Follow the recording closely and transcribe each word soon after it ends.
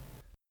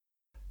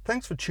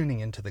Thanks for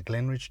tuning in to the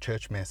Glenridge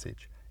Church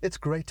message. It's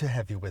great to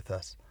have you with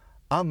us.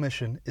 Our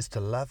mission is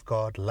to love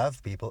God,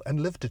 love people,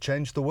 and live to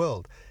change the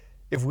world.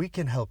 If we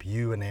can help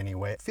you in any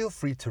way, feel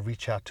free to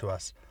reach out to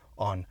us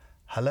on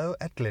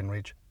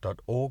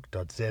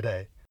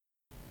hello@glenridge.org.za.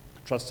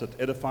 Trust it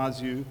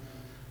edifies you.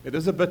 It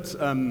is a bit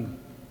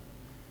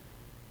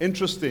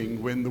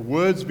interesting when the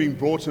words being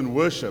brought in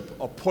worship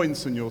are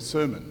points in your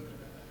sermon.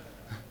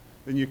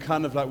 Then you're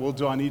kind of like, well,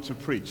 do I need to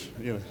preach?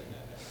 You know.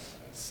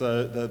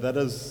 So that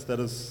is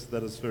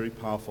very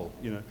powerful.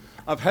 You know,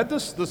 I've had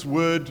this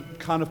word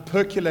kind of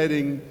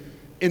percolating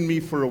in me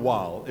for a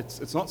while.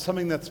 It's not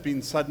something that's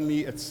been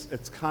suddenly.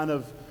 It's kind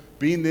of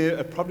been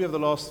there probably over the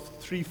last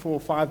 3, 4,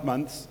 5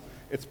 months.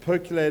 It's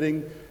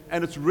percolating,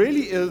 and it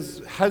really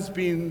has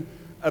been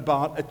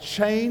about a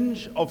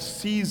change of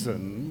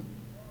season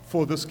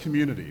for this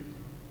community.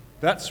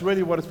 That's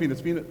really what it's been. It's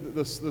been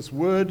this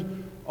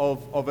word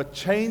of a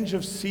change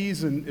of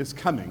season is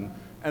coming.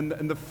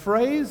 And the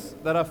phrase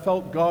that I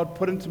felt God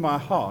put into my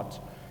heart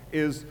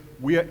is,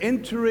 we are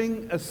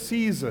entering a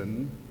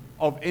season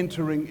of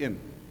entering in.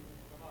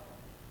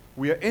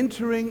 We are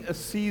entering a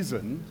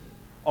season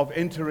of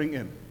entering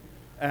in.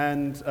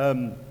 And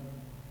the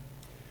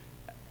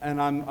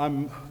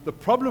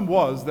problem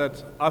was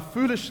that I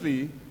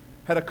foolishly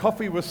had a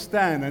coffee with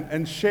Stan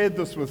and shared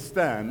this with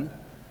Stan,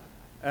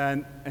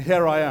 and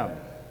here I am.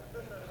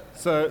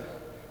 So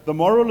the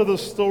moral of the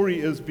story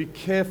is, be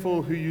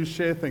careful who you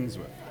share things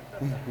with.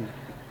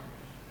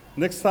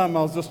 Next time,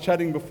 I was just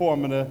chatting before,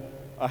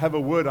 I have a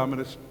word, I'm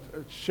going to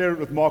share it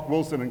with Mark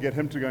Wilson and get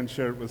him to go and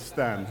share it with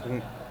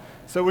Stan.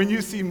 So when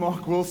you see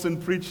Mark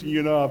Wilson preaching,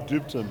 you know I've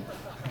duped him.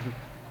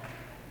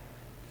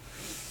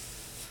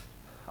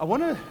 I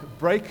want to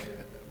break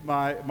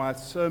my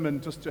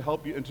sermon just to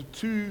help you into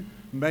 2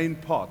 main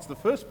parts. The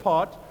first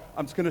part,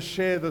 I'm just going to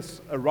share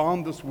this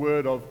around this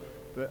word of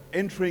the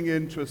entering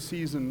into a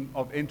season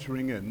of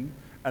entering in.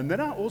 And then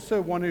I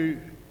also want to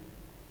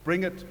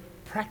bring it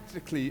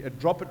practically and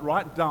drop it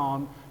right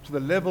down to the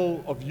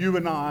level of you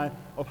and I,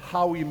 of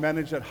how we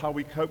manage that, how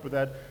we cope with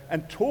that,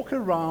 and talk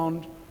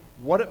around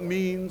what it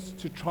means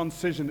to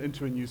transition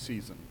into a new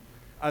season.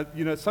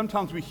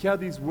 Sometimes we hear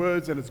these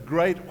words and it's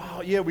great.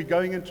 Wow, yeah, we're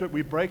going into it,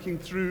 we're breaking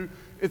through,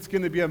 it's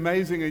going to be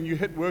amazing, and you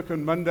hit work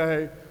on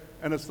Monday,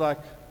 and it's like,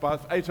 by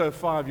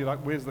 8:05, you're like,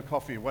 where's the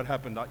coffee? What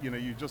happened?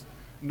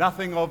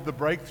 Nothing of the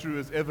breakthrough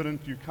is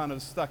evident, you're kind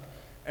of stuck.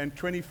 And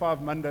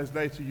 25 Mondays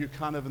later, you're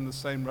kind of in the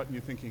same rut, and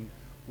you're thinking,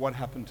 what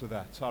happened to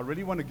that? So I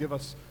really want to give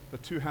us the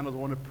 2 handles. I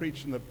want to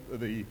preach into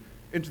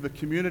the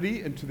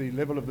community, into the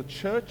level of the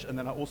church, and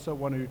then I also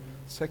want to,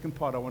 second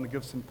part, I want to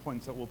give some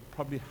points that will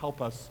probably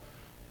help us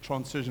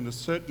transition. It's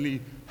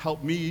certainly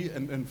helped me,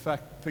 and in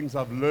fact, things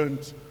I've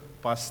learned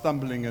by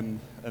stumbling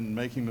and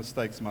making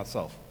mistakes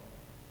myself.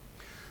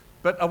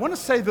 But I want to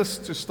say this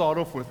to start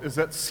off with, is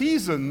that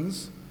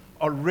seasons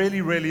are really,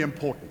 really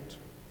important.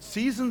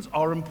 Seasons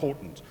are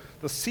important.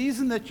 The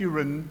season that you're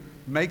in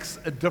makes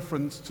a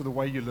difference to the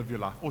way you live your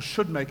life, or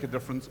should make a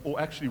difference, or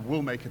actually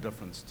will make a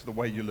difference to the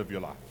way you live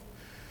your life.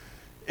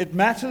 It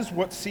matters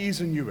what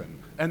season you're in.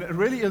 And it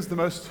really is, the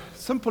most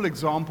simple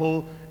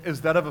example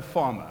is that of a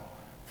farmer.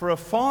 For a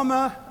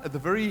farmer at the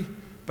very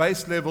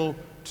base level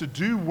to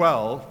do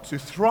well, to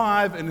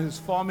thrive in his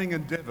farming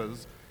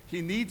endeavors,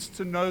 he needs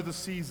to know the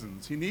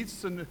seasons. He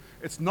needs to know,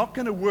 it's not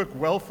going to work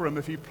well for him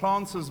if he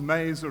plants his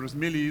maize or his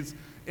mealies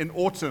in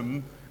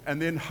autumn and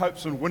then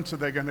hopes in winter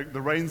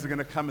the rains are going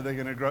to come and they're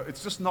going to grow.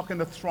 It's just not going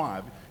to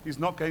thrive. He's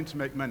not going to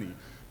make money.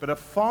 But a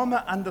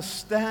farmer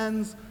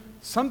understands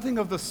something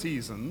of the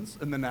seasons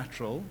in the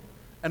natural,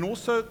 and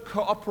also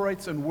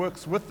cooperates and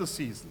works with the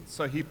seasons.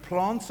 So he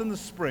plants in the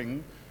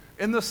spring.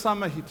 In the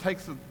summer, he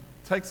takes a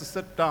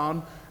sit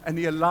down and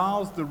he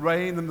allows the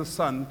rain and the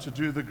sun to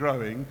do the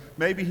growing.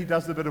 Maybe he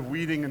does a bit of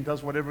weeding and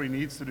does whatever he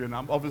needs to do, and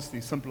I'm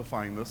obviously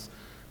simplifying this.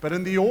 But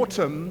in the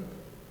autumn,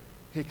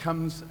 he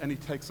comes and he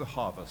takes a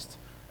harvest,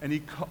 and he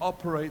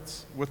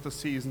cooperates with the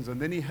seasons, and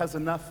then he has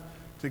enough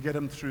to get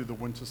him through the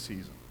winter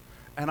season.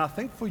 And I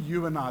think for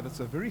you and I,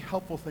 that's a very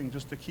helpful thing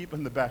just to keep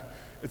in the back,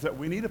 is that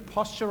we need to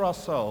posture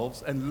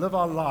ourselves and live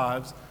our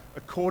lives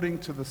according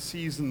to the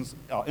seasons,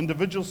 our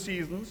individual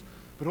seasons,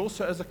 but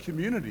also as a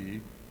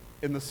community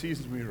in the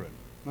seasons we're in.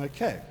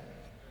 Okay.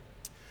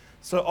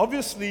 So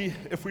obviously,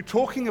 if we're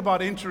talking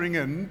about entering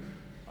in,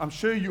 I'm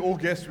sure you all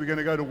guessed we're going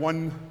to go to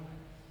 1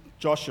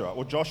 Joshua,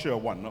 or Joshua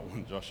 1, not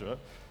 1 Joshua.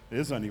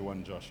 There's only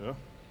 1 Joshua.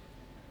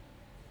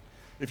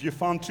 If you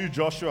found 2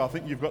 Joshua, I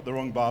think you've got the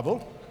wrong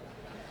Bible.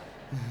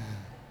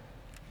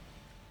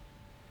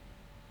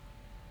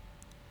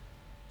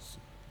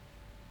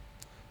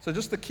 So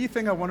just the key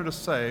thing I wanted to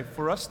say,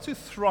 for us to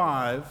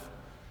thrive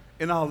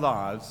in our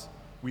lives,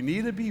 we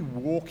need to be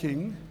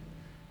walking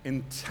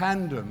in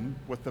tandem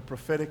with the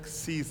prophetic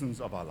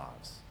seasons of our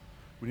lives.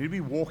 We need to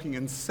be walking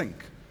in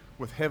sync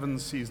with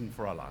heaven's season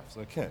for our lives.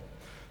 Okay.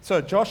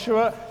 So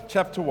Joshua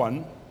chapter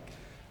 1,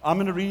 I'm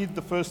going to read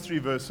the first 3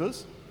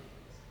 verses.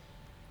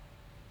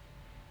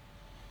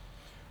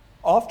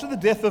 After the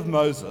death of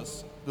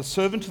Moses, the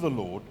servant of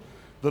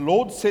the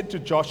Lord said to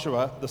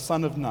Joshua, the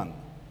son of Nun,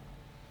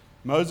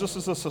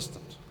 Moses'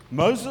 assistant.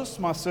 Moses,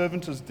 my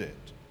servant, is dead.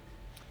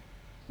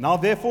 Now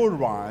therefore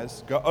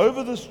arise, go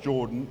over this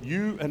Jordan,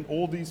 you and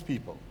all these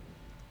people,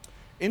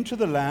 into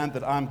the land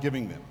that I am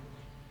giving them.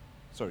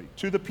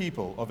 To the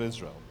people of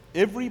Israel.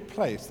 Every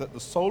place that the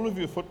sole of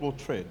your foot will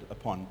tread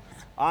upon,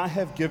 I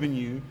have given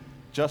you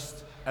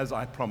just as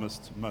I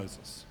promised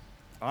Moses.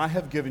 I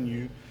have given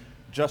you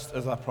just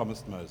as I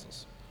promised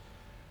Moses.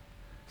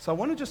 So I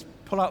want to just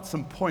pull out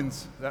some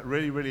points that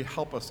really, really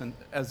help us and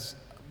as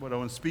what I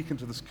want to speak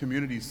into this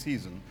community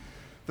season.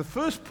 The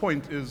first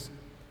point is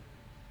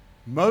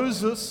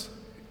Moses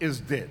is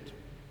dead.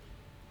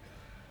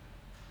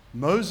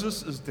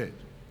 Moses is dead.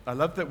 I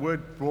love that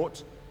word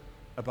brought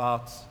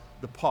about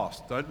the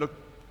past. Don't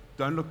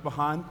look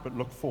behind, but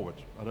look forward.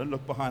 I don't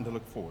look behind, I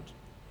look forward.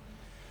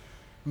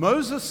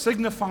 Moses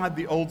signified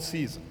the old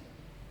season.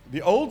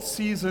 The old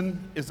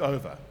season is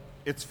over.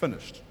 It's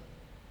finished.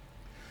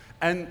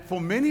 And for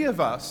many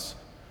of us,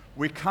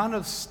 we're kind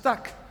of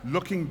stuck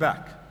looking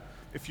back.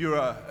 If you're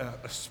a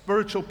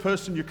spiritual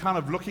person, you're kind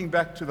of looking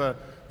back to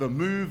the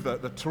move,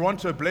 the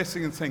Toronto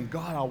blessing and saying,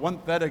 God, I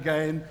want that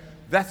again.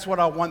 That's what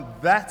I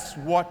want. That's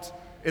what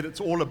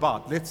it's all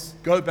about. Let's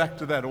go back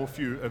to that. Or if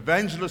you're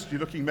evangelist, you're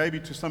looking maybe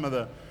to some of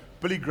the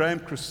Billy Graham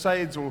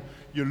crusades, or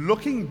you're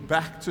looking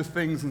back to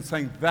things and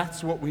saying,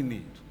 that's what we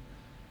need.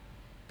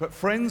 But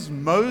friends,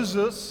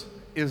 Moses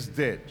is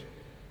dead.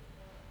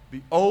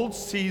 The old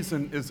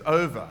season is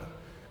over,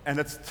 and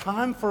it's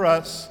time for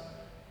us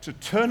to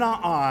turn our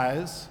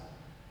eyes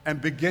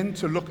and begin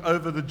to look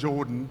over the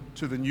Jordan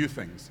to the new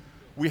things.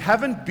 We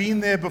haven't been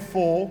there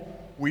before.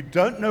 We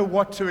don't know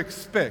what to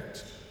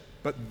expect,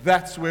 but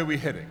that's where we're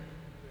heading.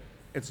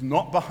 It's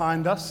not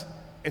behind us.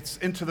 It's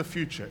into the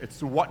future.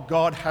 It's what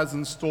God has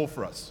in store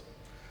for us.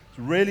 It's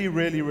really,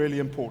 really, really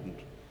important.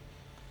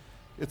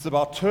 It's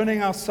about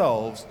turning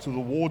ourselves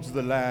towards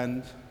the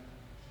land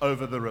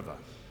over the river.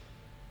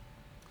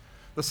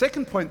 The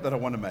second point that I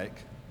want to make,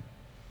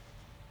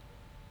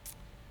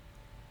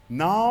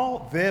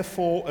 now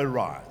therefore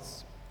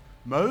arise.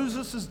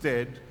 Moses is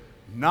dead,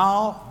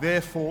 now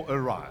therefore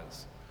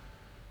arise.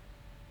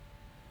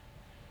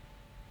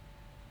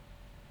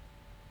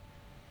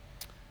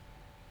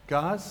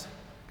 Guys,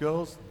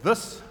 girls,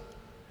 this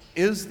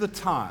is the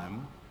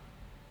time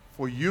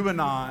for you and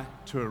I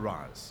to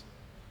arise.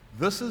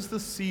 This is the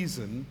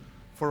season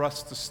for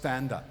us to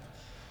stand up.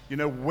 You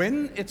know,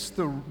 when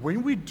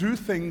we do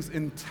things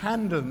in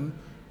tandem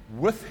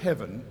with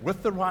heaven,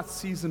 with the right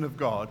season of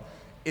God,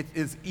 it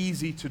is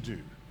easy to do.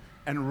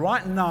 And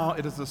right now,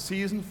 it is a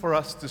season for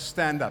us to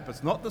stand up.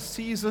 It's not the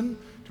season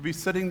to be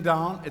sitting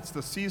down. It's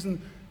the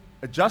season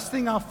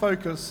adjusting our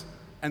focus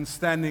and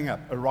standing up,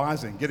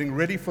 arising, getting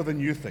ready for the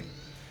new thing.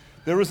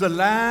 There is a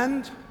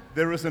land,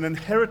 there is an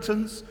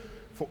inheritance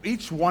for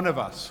each one of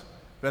us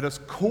that is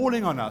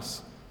calling on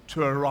us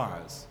to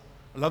arise.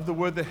 I love the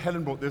word that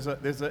Helen brought. There's an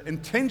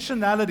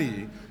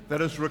intentionality that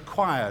is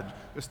required,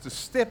 is to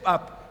step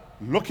up,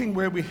 looking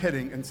where we're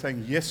heading and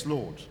saying, yes,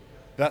 Lord,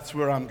 that's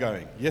where I'm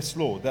going. Yes,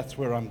 Lord, that's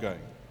where I'm going.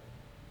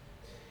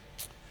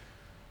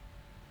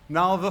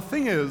 Now, the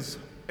thing is,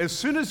 as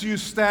soon as you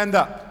stand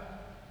up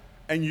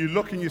and you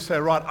look and you say,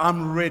 right,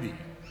 I'm ready,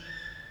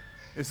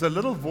 it's a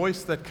little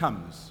voice that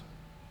comes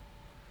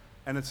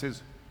and it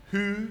says,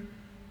 who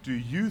do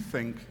you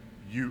think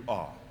you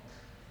are?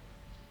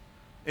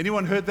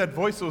 Anyone heard that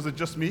voice, or was it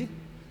just me?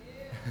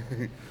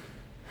 Yeah.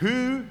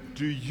 Who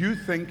do you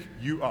think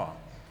you are?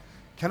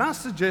 Can I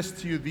suggest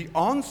to you the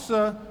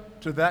answer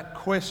to that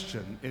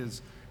question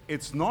is,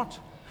 it's not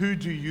who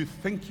do you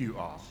think you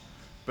are,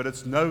 but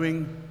it's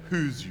knowing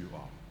whose you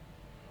are.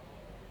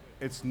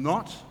 It's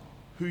not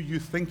who you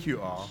think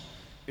you are,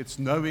 it's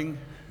knowing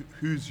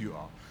whose you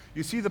are.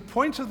 You see, the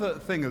point of the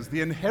thing is the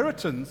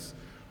inheritance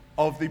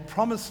of the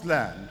promised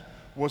land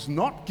was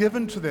not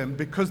given to them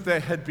because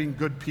they had been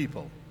good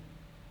people.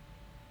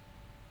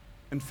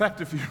 In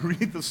fact, if you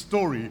read the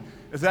story,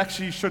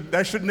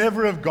 they should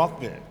never have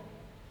got there.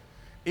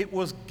 It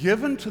was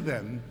given to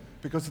them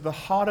because of the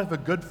heart of a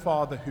good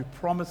father who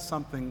promised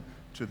something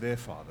to their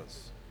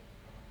fathers.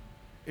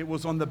 It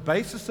was on the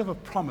basis of a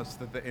promise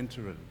that they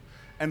entered in.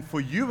 And for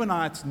you and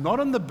I, it's not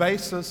on the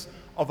basis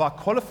of our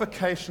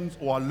qualifications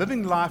or our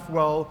living life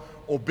well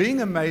or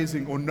being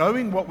amazing or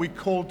knowing what we're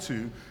called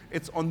to.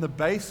 It's on the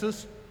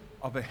basis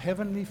of a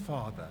heavenly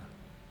Father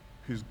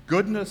whose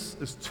goodness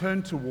is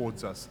turned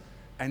towards us.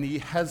 And he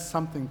has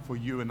something for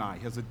you and I.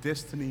 He has a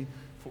destiny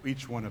for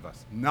each one of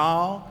us.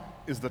 Now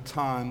is the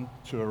time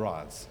to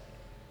arise.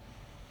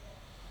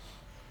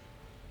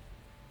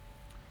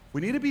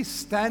 We need to be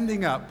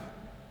standing up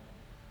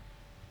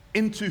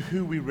into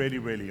who we really,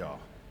 really are.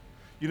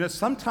 You know,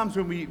 sometimes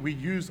when we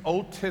use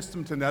Old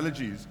Testament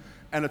analogies,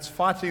 and it's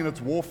fighting and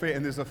it's warfare,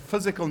 and there's a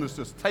physicalness,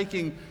 just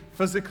taking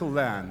physical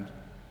land,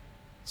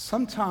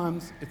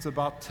 sometimes it's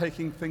about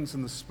taking things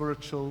in the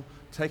spiritual,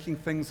 taking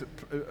things,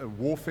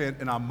 warfare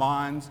in our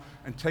minds,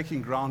 and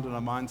taking ground in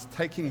our minds,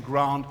 taking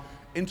ground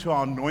into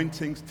our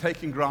anointings,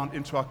 taking ground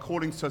into our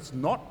calling. So it's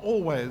not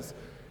always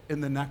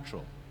in the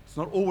natural. It's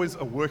not always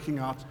a working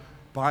out,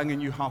 buying a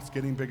new house,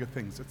 getting bigger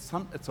things.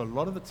 It's a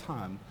lot of the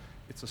time,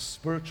 It's a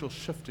spiritual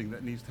shifting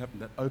that needs to happen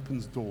that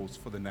opens doors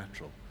for the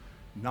natural.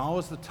 Now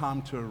is the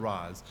time to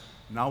arise.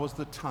 Now is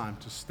the time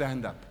to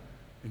stand up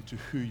into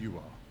who you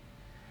are.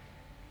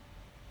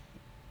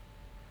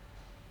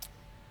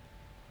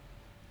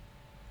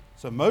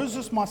 So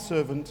Moses, my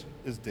servant,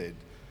 is dead.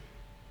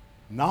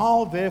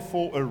 Now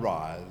therefore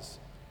arise,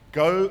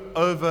 go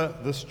over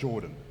this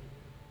Jordan.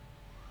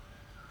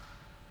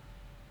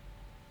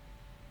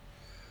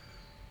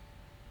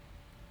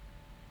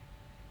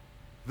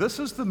 This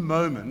is the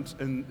moment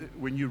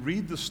when you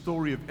read the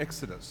story of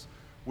Exodus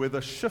where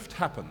the shift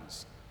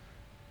happens.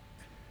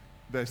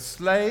 They're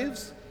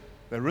slaves,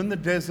 they're in the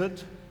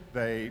desert,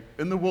 they're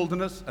in the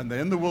wilderness, and they're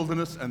in the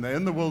wilderness, and they're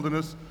in the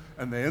wilderness,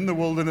 and they're in the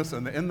wilderness,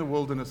 and they're in the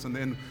wilderness,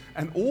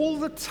 and all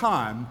the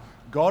time,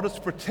 God is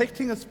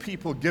protecting His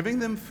people, giving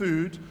them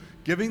food,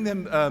 giving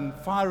them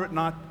fire at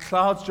night,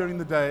 clouds during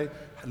the day,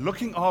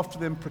 looking after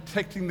them,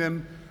 protecting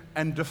them,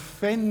 and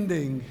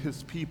defending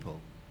His people.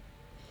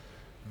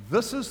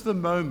 This is the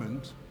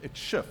moment it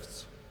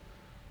shifts,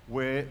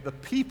 where the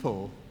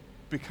people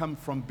become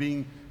from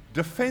being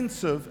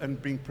defensive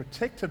and being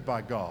protected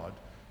by God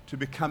to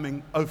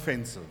becoming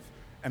offensive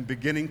and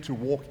beginning to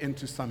walk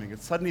into something. And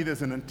suddenly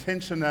there's an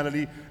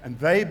intentionality and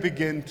they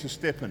begin to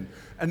step in.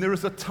 And there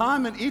is a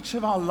time in each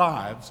of our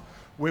lives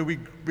where we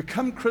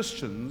become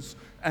Christians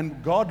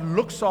and God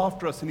looks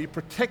after us and He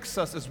protects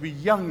us as we're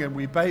young and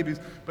we're babies.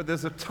 But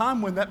there's a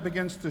time when that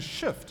begins to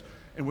shift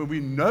and when we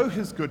know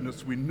His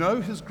goodness, we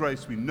know His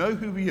grace, we know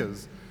who He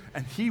is,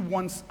 and He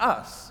wants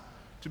us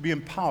to be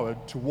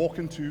empowered to walk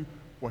into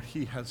what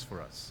He has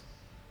for us.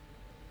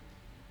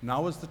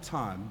 Now is the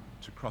time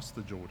to cross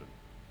the Jordan.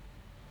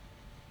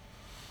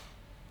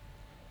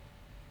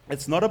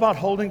 It's not about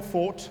holding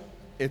fort.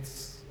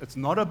 It's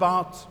not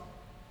about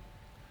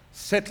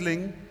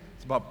settling.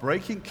 It's about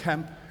breaking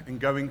camp and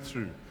going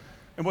through.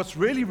 And what's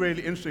really,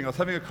 really interesting, I was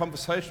having a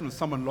conversation with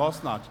someone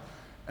last night,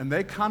 and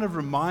they kind of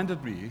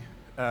reminded me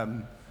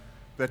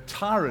that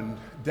Tyron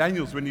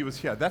Daniels, when he was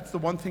here, that's the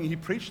one thing he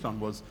preached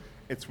on was,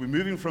 we're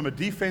moving from a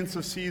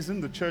defensive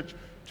season, the church,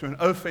 to an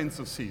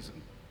offensive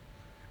season.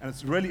 And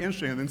it's really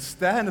interesting. And then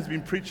Stan has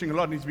been preaching a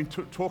lot, and he's been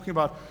talking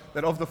about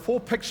that of the 4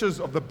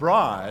 pictures of the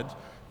bride,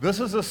 this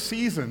is a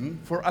season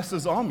for us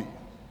as army.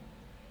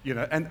 You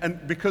know,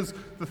 and because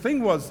the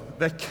thing was,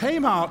 they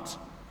came out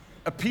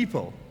a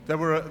people. They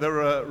were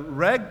a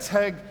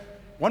ragtag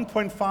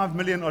 1.5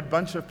 million odd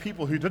bunch of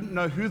people who didn't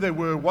know who they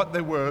were, what they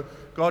were.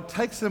 God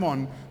takes them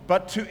on.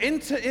 But to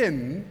enter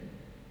in,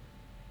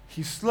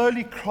 He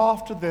slowly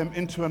crafted them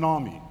into an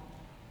army.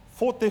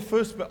 Fought their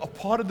first,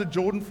 parted the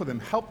Jordan for them,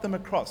 helped them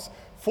across,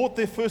 fought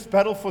their first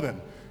battle for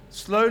them,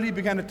 slowly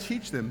began to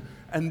teach them,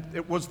 and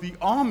it was the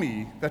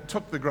army that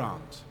took the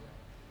ground.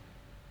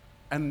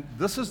 And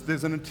there's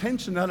an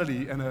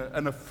intentionality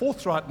and a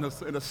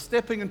forthrightness and a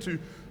stepping into,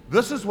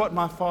 this is what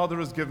my Father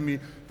has given me,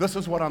 this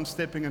is what I'm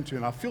stepping into.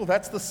 And I feel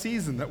that's the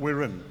season that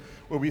we're in,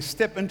 where we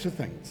step into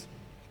things.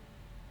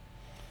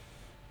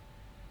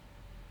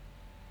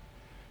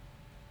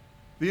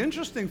 The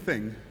interesting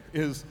thing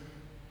is,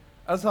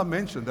 as I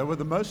mentioned, they were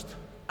the most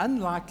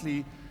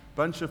unlikely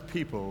bunch of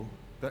people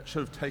that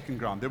should have taken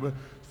ground. There were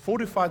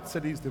fortified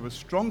cities, there were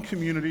strong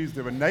communities,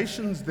 there were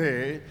nations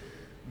there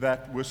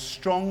that were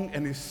strong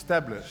and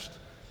established.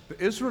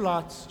 The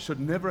Israelites should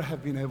never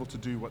have been able to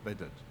do what they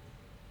did.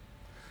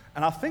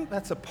 And I think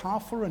that's a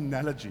powerful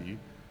analogy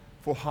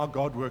for how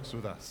God works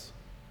with us.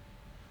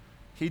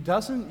 He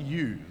doesn't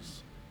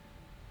use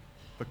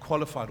the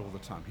qualified all the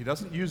time. He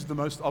doesn't use the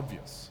most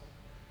obvious.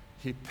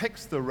 He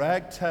picks the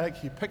ragtag,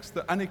 He picks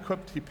the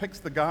unequipped, He picks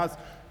the guys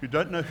who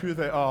don't know who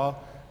they are,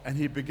 and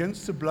He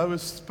begins to blow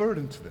His Spirit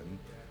into them,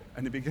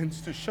 and He begins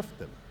to shift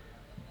them,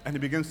 and He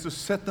begins to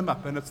set them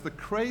up. And it's the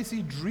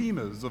crazy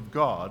dreamers of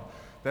God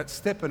that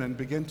step in and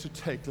begin to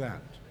take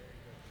land.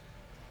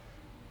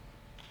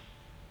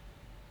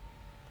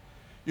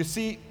 You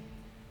see,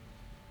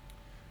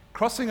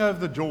 crossing over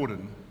the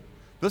Jordan,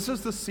 this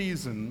is the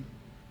season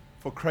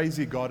for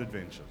crazy God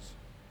adventures.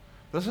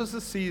 This is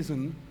the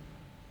season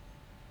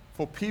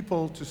for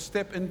people to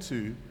step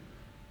into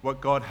what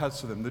God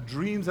has for them. The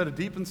dreams that are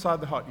deep inside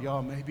the heart.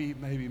 Yeah, maybe.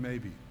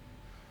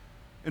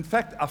 In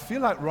fact, I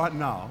feel like right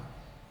now,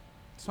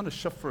 I just want to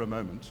shift for a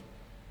moment,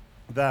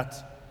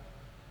 that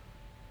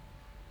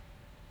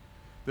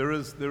there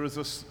is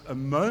a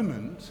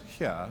moment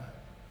here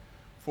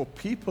for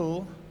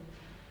people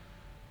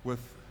with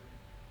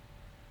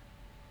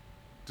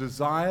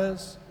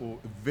desires or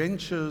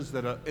ventures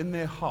that are in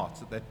their hearts,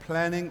 that they're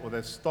planning or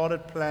they've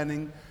started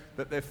planning,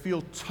 that they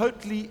feel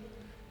totally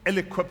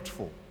ill-equipped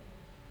for.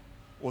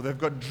 Or they've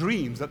got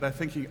dreams that they're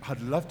thinking,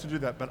 I'd love to do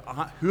that, but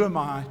who am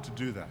I to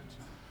do that?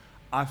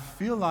 I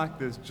feel like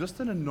there's just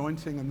an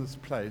anointing in this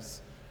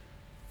place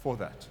for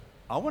that.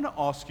 I want to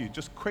ask you,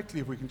 just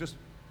quickly, if we can just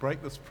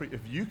break this,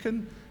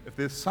 if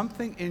there's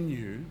something in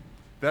you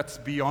that's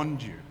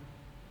beyond you,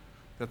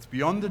 that's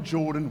beyond the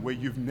Jordan where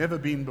you've never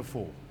been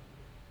before,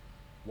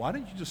 why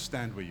don't you just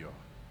stand where you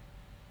are?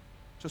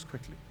 Just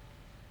quickly.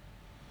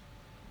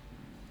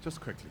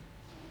 Just quickly.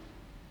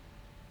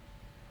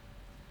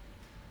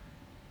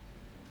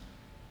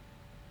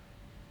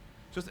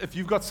 Just if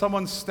you've got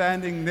someone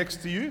standing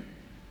next to you,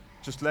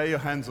 just lay your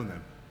hands on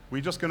them.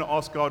 We're just going to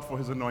ask God for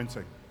his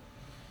anointing.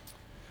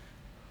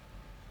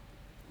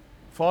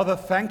 Father,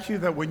 thank you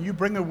that when you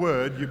bring a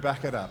word, you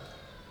back it up.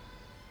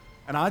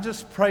 And I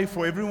just pray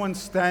for everyone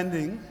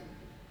standing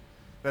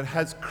that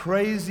has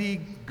crazy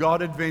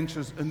God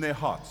adventures in their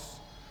hearts,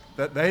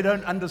 that they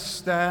don't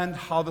understand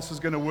how this is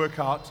going to work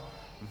out.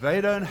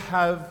 They don't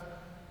have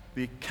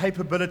the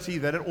capability,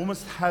 they don't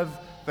almost have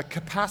the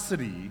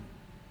capacity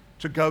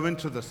to go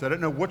into this. They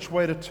don't know which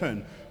way to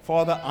turn.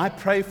 Father, I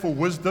pray for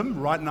wisdom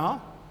right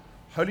now.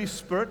 Holy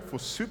Spirit, for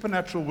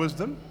supernatural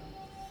wisdom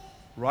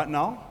right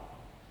now.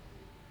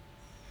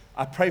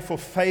 I pray for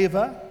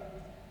favor.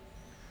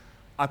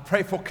 I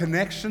pray for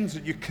connections,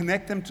 that you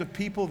connect them to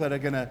people that are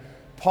going to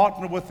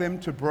partner with them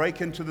to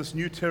break into this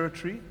new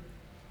territory.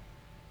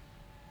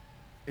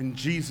 In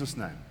Jesus'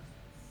 name.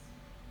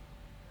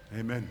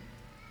 Amen.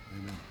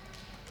 Amen.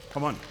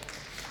 Come on.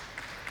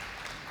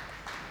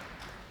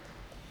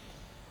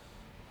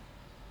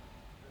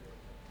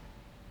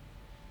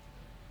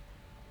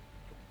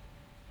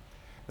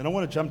 Then I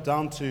want to jump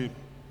down to,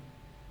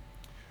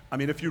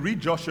 if you read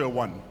Joshua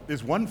 1,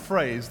 there's one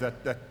phrase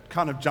that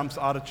kind of jumps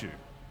out at you.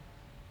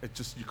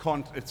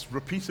 It's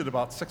repeated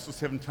about 6 or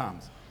 7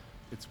 times.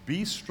 It's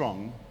be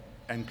strong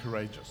and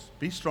courageous.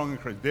 Be strong and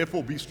courageous.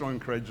 Therefore, be strong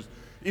and courageous.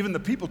 Even the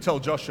people tell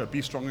Joshua,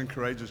 be strong and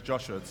courageous,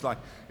 Joshua.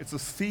 It's a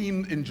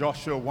theme in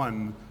Joshua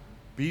 1,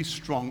 be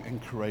strong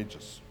and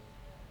courageous.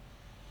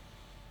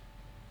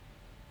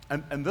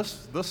 And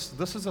this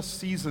is a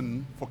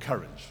season for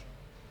courage.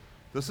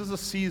 This is a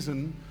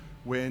season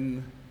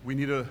when we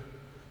need to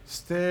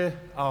stare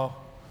our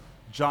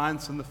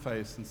giants in the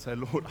face and say,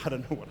 Lord, I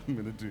don't know what I'm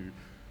going to do.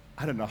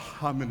 I don't know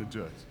how I'm going to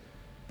do it,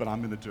 but I'm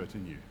going to do it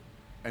in you.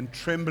 And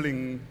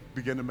trembling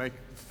begin to make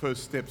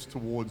first steps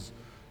towards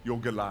your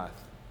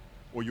Goliath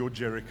or your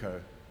Jericho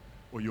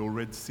or your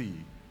Red Sea,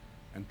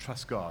 and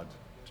trust God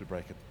to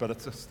break it. But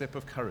it's a step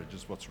of courage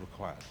is what's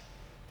required.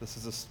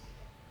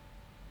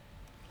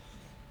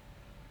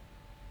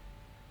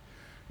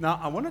 Now,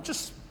 I want to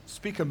just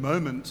speak a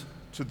moment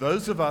to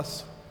those of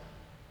us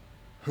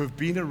who've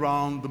been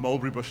around the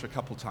mulberry bush a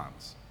couple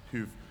times,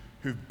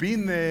 who've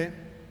been there,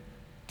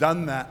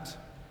 done that,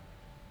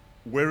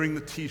 wearing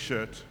the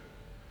t-shirt,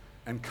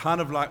 and kind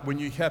of like when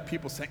you hear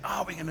people saying,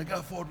 we're going to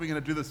go forward, we're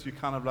going to do this, you're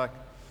kind of like,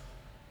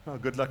 oh,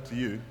 good luck to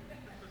you.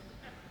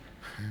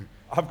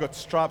 I've got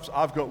stripes,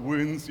 I've got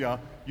wounds, yeah.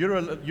 You're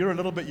a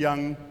little bit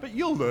young, but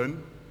you'll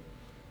learn.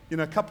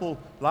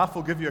 Life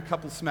will give you a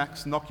couple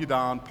smacks, knock you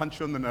down, punch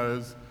you on the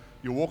nose.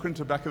 You'll walk into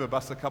the back of a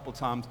bus a couple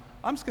times.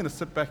 I'm just going to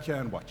sit back here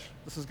and watch.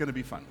 This is going to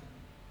be fun.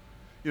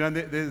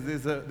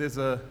 There's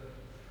a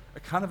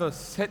kind of a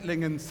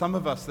settling in some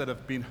of us that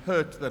have been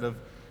hurt, that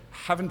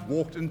haven't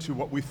walked into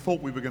what we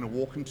thought we were going to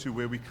walk into,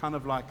 where we kind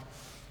of like,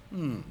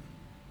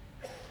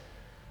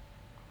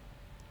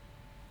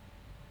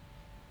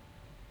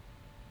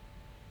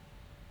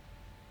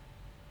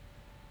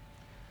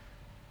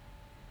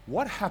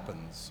 What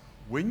happens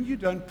when you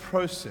don't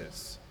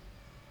process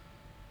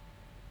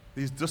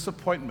these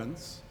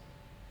disappointments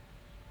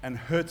and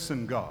hurts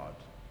in God?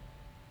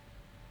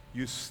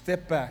 You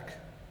step back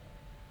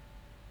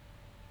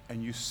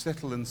and you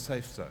settle in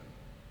safe zone.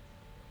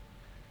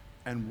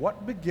 And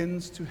what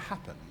begins to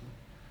happen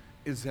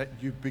is that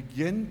you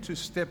begin to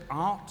step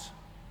out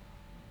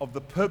of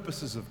the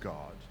purposes of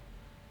God,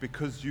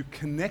 because you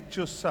connect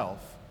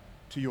yourself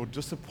to your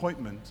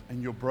disappointment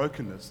and your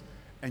brokenness,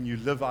 and you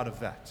live out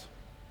of that.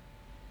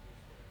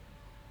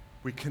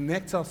 We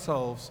connect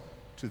ourselves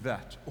to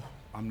that. Oh,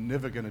 I'm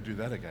never going to do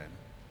that again.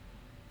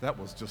 That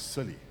was just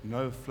silly.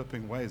 No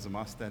flipping ways am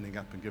I standing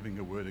up and giving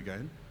a word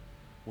again.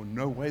 Or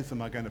no ways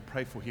am I going to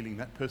pray for healing.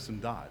 That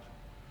person died.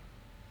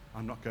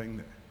 I'm not going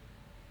there.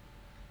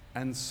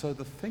 And so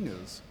the thing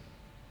is,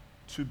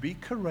 to be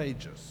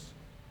courageous,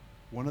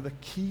 one of the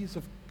keys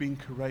of being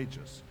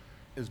courageous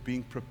is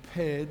being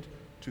prepared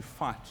to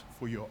fight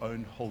for your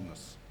own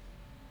wholeness.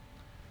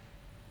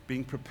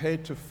 Being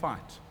prepared to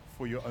fight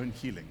for your own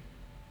healing.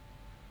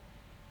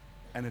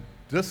 And it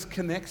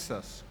disconnects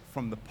us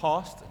from the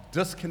past, it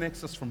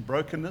disconnects us from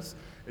brokenness,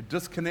 it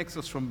disconnects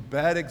us from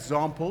bad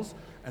examples,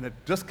 and it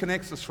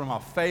disconnects us from our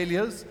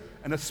failures,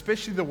 and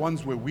especially the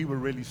ones where we were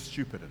really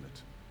stupid in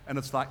it. And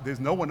it's like there's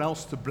no one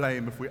else to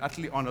blame. If we're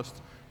utterly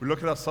honest, we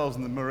look at ourselves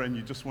in the mirror and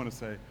you just want to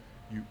say,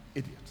 you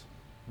idiot,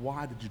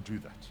 why did you do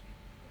that?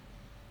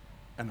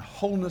 And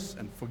wholeness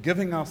and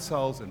forgiving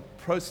ourselves and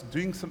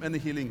doing some inner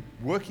healing,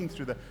 working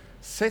through that,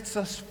 sets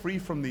us free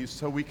from these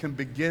so we can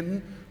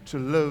begin to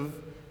live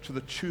to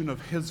the tune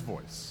of His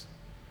voice,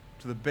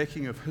 to the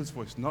beckoning of His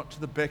voice, not to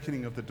the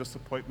beckoning of the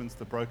disappointments,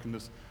 the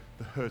brokenness,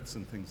 the hurts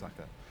and things like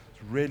that.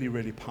 It's really,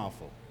 really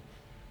powerful.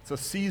 It's a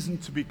season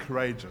to be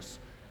courageous.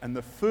 And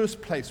the first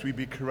place we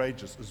be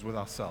courageous is with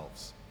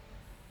ourselves.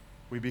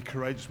 We be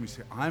courageous and we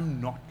say,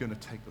 I'm not going to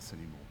take this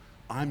anymore.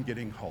 I'm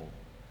getting whole.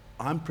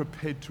 I'm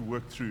prepared to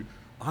work through.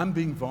 I'm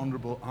being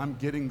vulnerable. I'm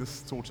getting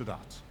this sorted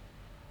out.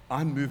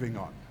 I'm moving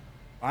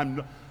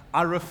on.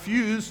 I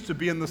refuse to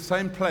be in the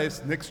same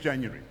place next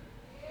January.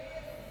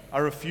 I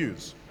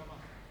refuse.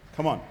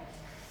 Come on.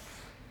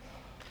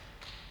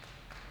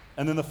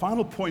 And then the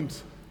final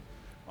point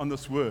on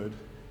this word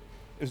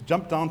is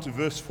jump down to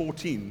verse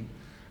 14.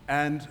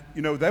 And,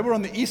 they were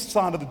on the east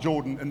side of the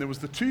Jordan, and there was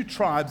the two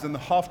tribes, and the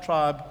half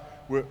tribe,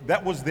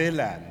 that was their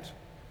land.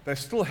 They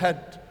still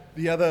had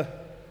the other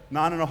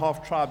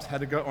 9.5 tribes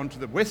had to go onto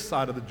the west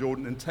side of the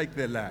Jordan and take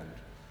their land.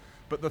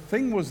 But the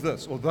thing was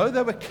this, although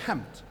they were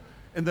camped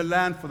in the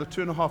land for the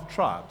 2.5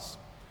 tribes,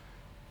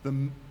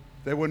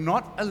 they were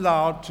not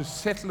allowed to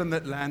settle in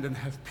that land and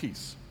have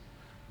peace.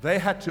 They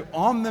had to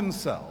arm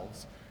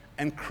themselves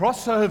and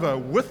cross over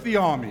with the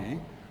army,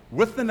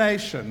 with the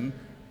nation,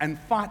 and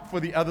fight for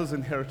the other's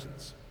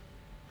inheritance.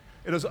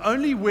 It was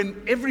only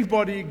when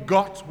everybody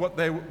got what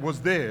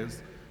was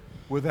theirs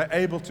were they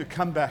able to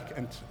come back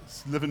and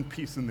live in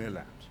peace in their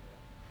land.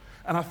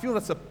 And I feel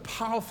that's a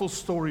powerful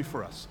story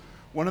for us.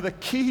 One of the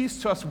keys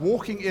to us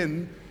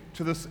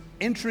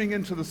entering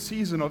into the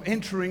season of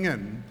entering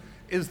in,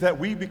 is that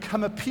we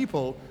become a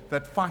people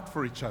that fight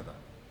for each other,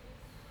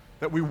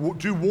 that we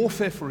do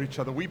warfare for each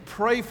other, we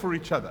pray for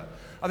each other.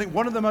 I think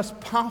one of the most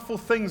powerful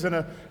things in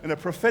a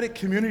prophetic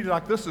community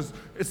like this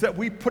is that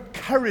we put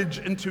courage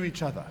into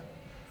each other.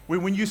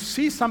 When you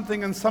see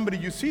something in somebody,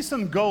 you see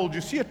some gold,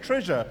 you see a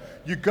treasure,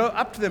 you go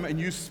up to them and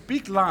you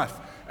speak life,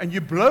 and you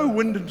blow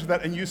wind into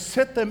that, and you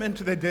set them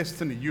into their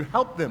destiny. You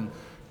help them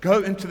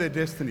go into their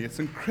destiny. It's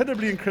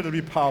incredibly,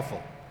 incredibly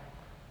powerful.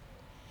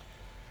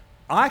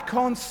 I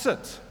can't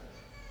sit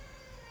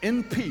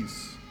in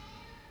peace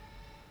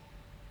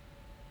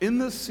in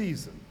this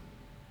season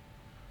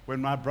when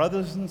my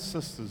brothers and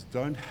sisters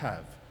don't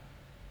have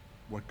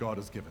what God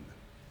has given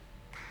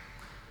them.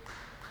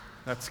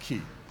 That's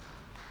key.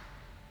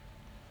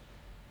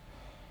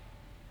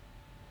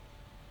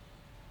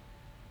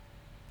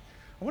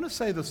 I want to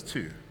say this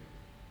too.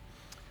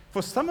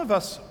 For some of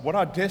us, what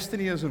our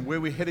destiny is and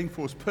where we're heading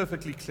for is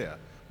perfectly clear.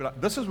 We're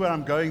like, this is where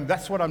I'm going,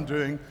 that's what I'm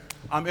doing,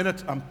 I'm in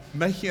it, I'm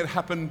making it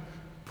happen,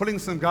 pulling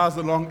some guys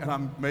along, and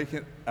I'm making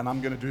it, and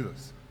I'm going to do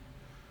this.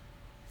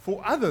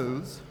 For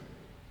others,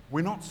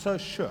 we're not so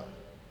sure.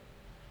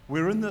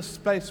 We're in this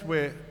space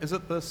where, is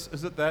it this,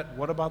 is it that,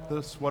 what about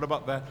this, what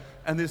about that?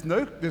 And there's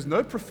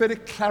no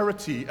prophetic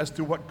clarity as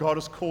to what God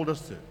has called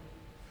us to.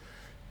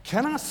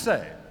 Can I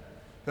say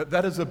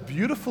that is a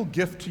beautiful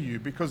gift to you,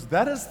 because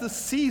that is the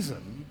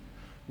season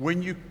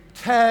when you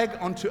tag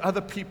onto other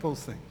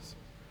people's things.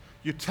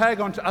 You tag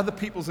onto other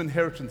people's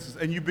inheritances,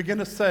 and you begin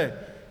to say,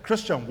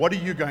 Christian, what are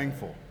you going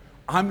for?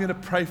 I'm going to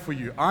pray for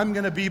you. I'm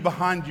going to be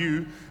behind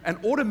you.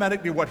 And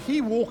automatically what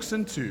he walks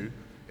into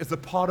is a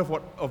part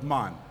of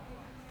mine,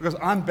 because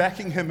I'm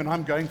backing him and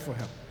I'm going for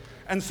him.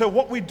 And so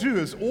what we do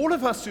is, all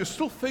of us who are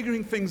still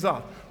figuring things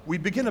out, we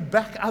begin to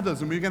back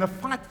others, and we're going to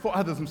fight for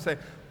others and say,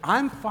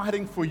 I'm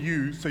fighting for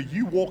you so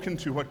you walk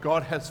into what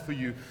God has for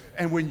you.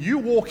 And when you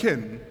walk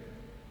in,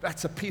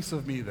 that's a piece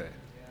of me there.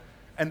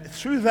 And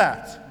through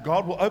that,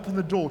 God will open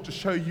the door to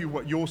show you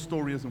what your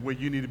story is and where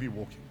you need to be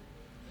walking.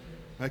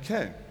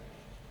 Okay.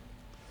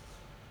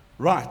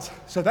 Right.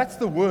 So that's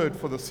the word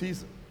for the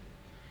season,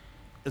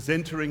 is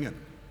entering in.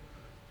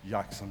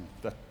 Yikes,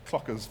 that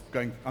clock is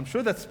going, I'm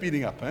sure that's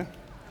speeding up, eh?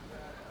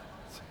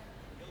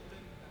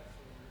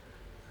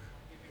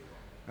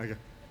 Okay,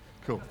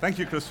 cool. Thank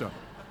you, Christian.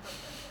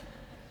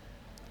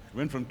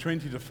 Went from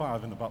 20 to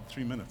 5 in about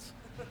 3 minutes.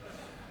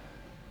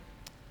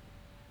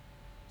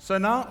 So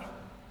now,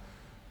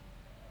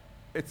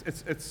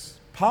 it's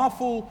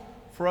powerful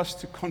for us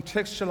to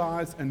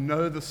contextualize and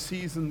know the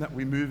season that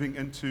we're moving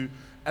into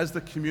as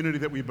the community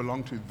that we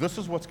belong to. This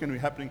is what's going to be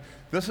happening.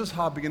 This is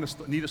how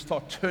I need to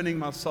start turning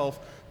myself.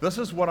 This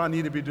is what I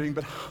need to be doing.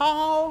 But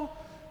how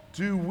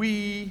do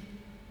we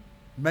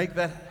make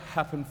that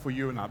happen for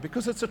you and I?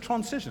 Because it's a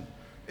transition.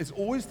 It's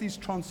always these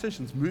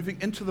transitions, moving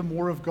into the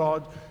more of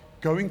God,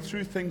 going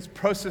through things,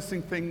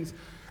 processing things.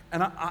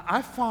 And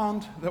I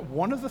found that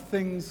one of the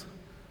things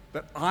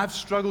that I've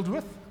struggled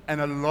with,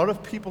 and a lot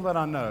of people that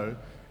I know,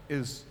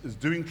 is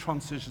doing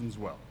transitions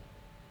well.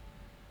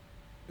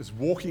 Is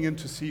walking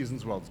into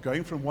seasons well. It's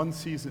going from one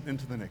season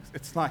into the next.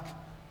 It's like,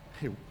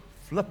 hey,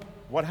 flip,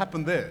 what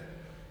happened there?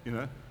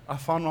 I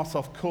found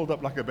myself curled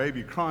up like a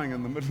baby crying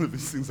in the middle of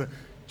these things. Like,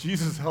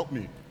 Jesus, help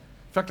me.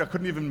 In fact, I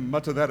couldn't even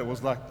mutter that. It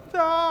was like,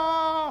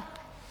 ah!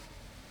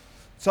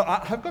 So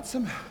I've got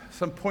some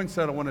points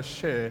that I want to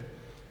share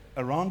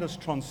around us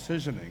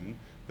transitioning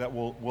that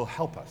will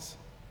help us.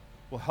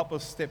 Will help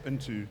us step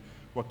into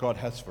what God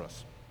has for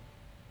us.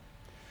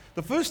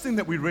 The first thing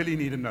that we really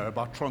need to know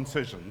about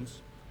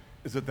transitions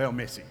is that they're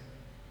messy.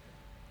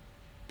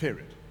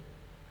 Period.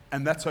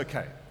 And that's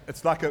okay.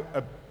 It's like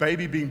a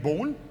baby being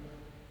born.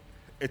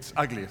 It's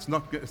ugly. It's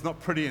not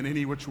pretty in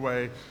any which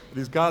way.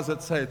 These guys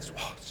that say it's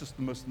just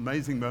the most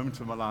amazing moment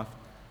of my life,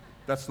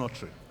 that's not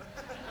true.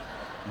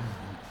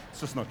 It's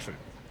just not true.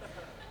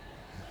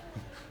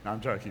 No, I'm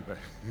joking, but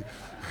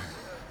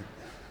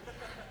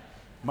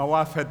my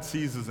wife had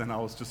Caesars and I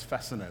was just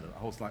fascinated.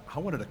 I was like, I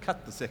wanted to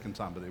cut the second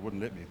time, but they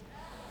wouldn't let me.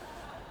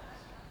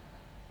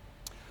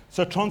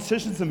 So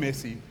transitions are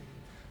messy.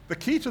 The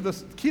key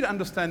to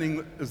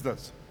understanding is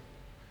this.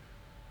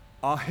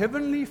 Our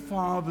Heavenly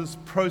Father's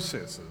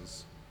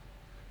processes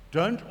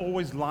don't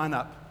always line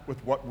up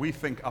with what we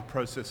think our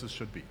processes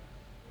should be.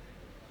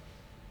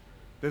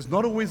 There's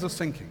not always a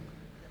syncing.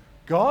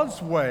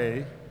 God's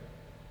way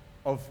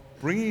of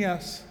bringing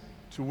us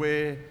to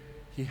where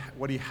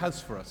what He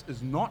has for us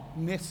is not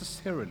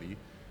necessarily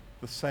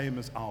the same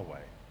as our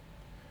way.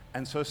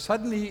 And so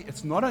suddenly,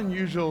 it's not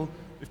unusual,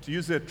 if to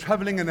use a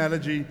traveling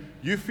analogy,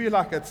 you feel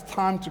like it's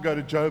time to go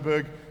to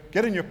Joburg,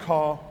 get in your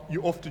car,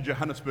 you're off to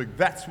Johannesburg,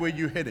 that's where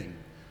you're heading.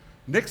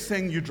 Next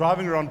thing, you're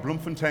driving around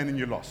Bloemfontein and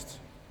you're lost.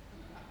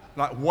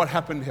 Like, what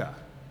happened here?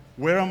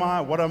 Where am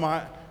I? What am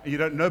I? And you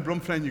don't know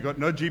Bloemfontein, you've got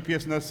no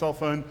GPS, no cell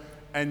phone,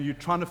 and you're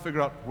trying to figure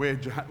out where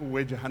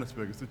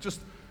Johannesburg is.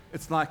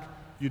 It's like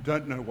you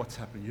don't know what's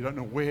happening. You don't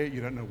know where,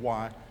 you don't know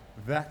why.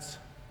 That's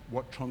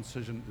what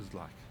transition is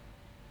like.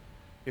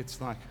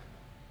 It's like,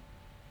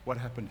 what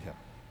happened here?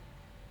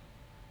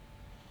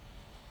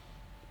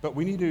 But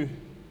we need to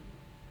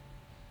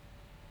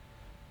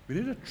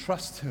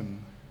trust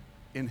Him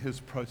in His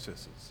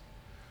processes.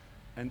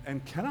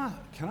 And can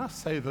I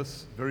say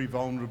this very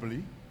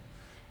vulnerably?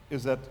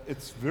 Is that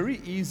it's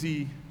very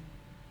easy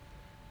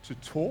to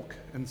talk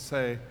and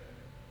say,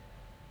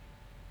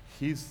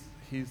 He's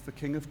the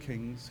King of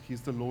Kings,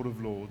 He's the Lord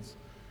of Lords,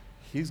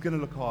 He's going to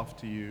look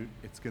after you,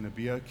 it's going to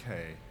be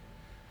okay.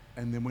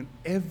 And then when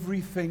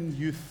everything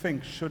you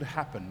think should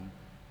happen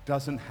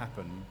doesn't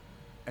happen,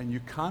 and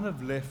you're kind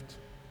of left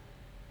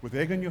with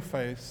egg on your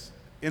face,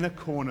 in a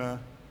corner,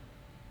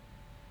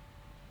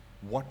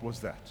 what was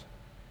that?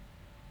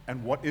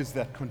 And what is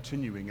that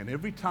continuing? And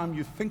every time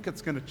you think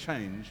it's going to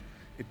change,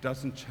 it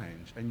doesn't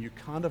change. And you're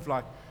kind of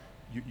like,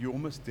 you're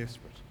almost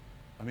desperate.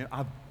 I mean,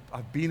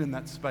 I've been in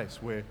that space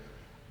where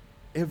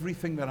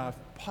everything that I've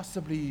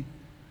possibly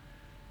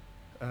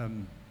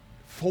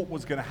thought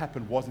was going to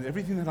happen wasn't.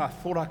 Everything that I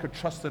thought I could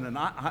trust in, and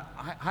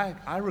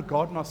I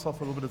regard myself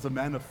a little bit as a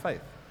man of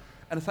faith.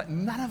 And it's like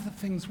none of the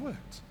things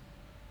worked.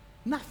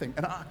 Nothing.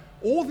 And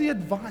all the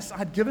advice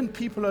I'd given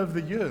people over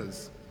the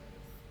years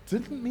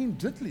didn't mean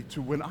diddly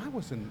to when I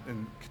was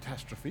in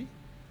catastrophe.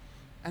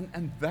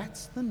 And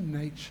that's the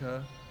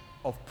nature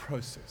of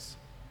process.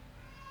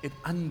 It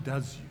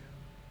undoes you.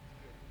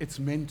 It's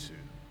meant to.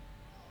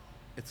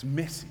 It's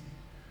messy.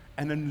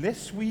 And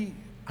unless we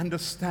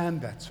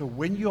understand that, so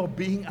when you're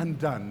being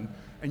undone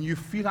and you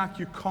feel like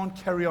you can't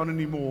carry on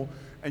anymore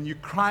and you're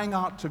crying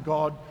out to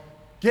God,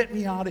 get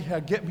me out of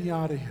here, get me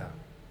out of here,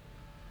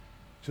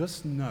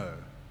 just know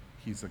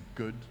He's a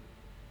good,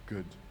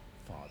 good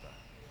Father.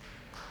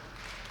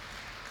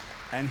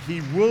 And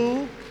He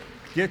will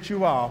get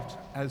you out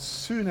as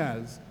soon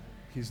as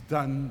He's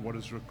done what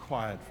is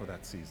required for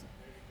that season.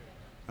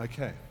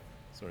 Okay.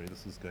 Sorry,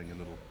 this is going a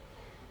little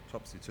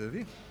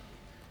topsy-turvy.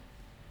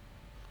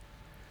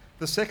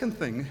 The second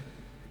thing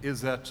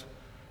is that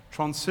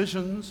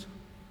transitions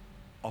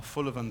are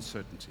full of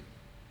uncertainty.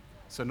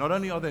 So not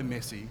only are they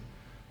messy,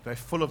 they're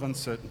full of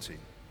uncertainty.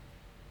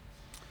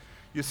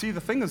 You see,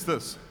 the thing is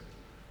this: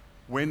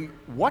 when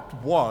what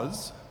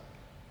was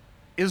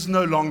is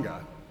no longer,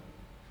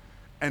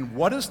 and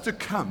what is to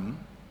come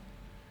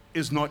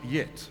is not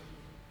yet.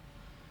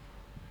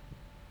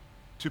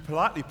 To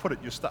politely put it,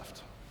 you're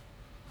stuffed,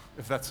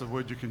 if that's a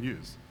word you can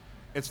use.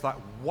 It's like,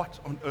 what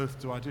on earth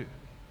do I do?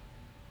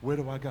 Where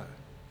do I go?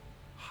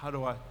 What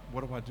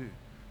do I do?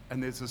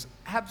 And there's this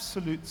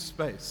absolute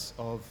space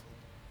of,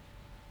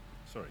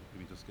 sorry, let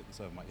me just get this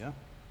over my ear.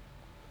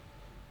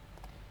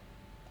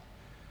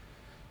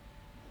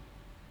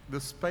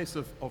 This space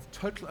of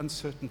total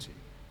uncertainty.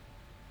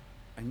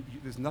 And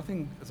there's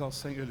nothing, as I was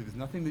saying earlier, there's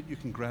nothing that you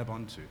can grab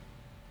onto.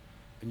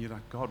 And you're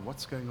like, God,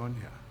 what's going on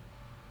here?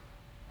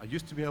 I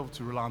used to be able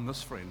to rely on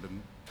this friend, and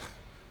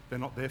they're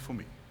not there for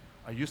me.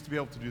 I used to be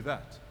able to do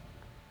that.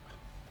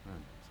 Oh,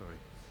 sorry.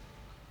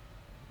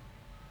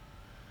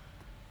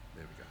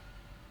 There we go.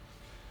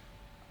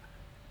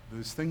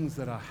 Those things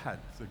that I had,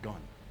 they're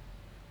gone.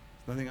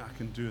 There's nothing I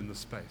can do in this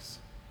space.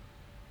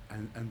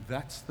 And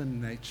that's the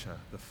nature,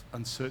 the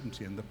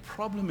uncertainty. And the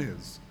problem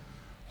is,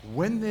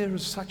 when there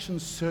is such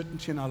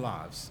uncertainty in our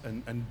lives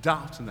and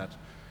doubt in that,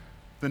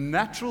 the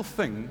natural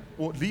thing,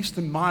 or at least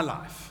in my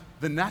life,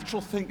 the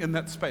natural thing in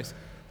that space,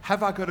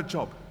 have I got a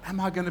job? Am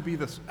I going to be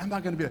this? Am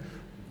I going to be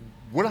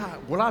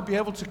that? Will I be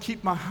able to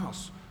keep my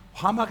house?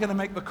 How am I going to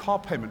make the car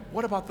payment?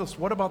 What about this?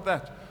 What about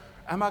that?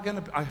 Am I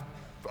going to...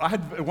 I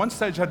had, at one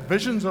stage, had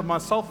visions of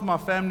myself and my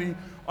family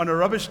on a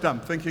rubbish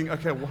dump, thinking,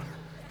 okay,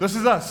 this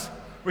is us.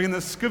 We're going to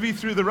skivvy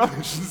through the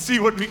rubbish and see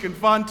what we can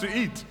find to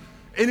eat.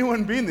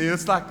 Anyone been there?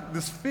 It's like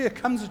this fear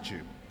comes at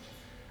you.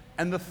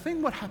 And the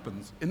thing what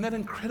happens, in that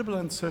incredible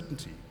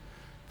uncertainty,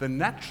 the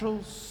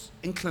natural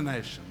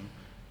inclination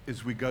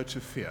is we go to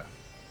fear.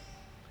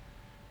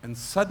 And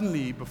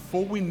suddenly,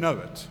 before we know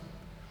it,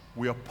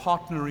 we are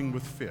partnering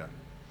with fear.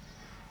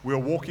 We are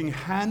walking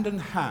hand in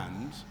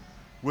hand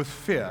with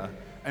fear,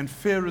 and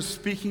fear is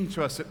speaking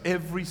to us at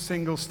every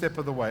single step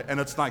of the way. And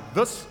it's like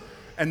this,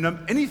 and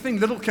anything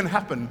little can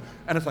happen,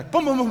 and it's like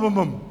boom, boom, boom, boom,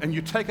 boom, and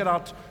you take it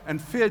out,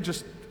 and fear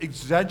just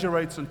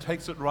exaggerates and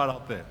takes it right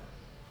out there.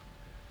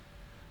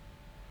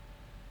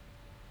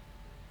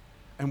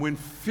 And when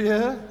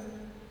fear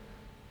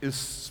is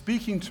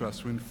speaking to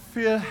us, when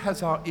fear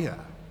has our ear,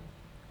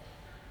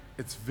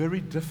 it's very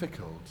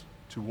difficult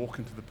to walk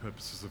into the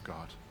purposes of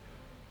God.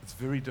 It's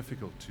very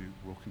difficult to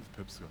walk into the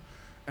purposes of God.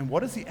 And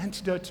what is the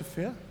antidote to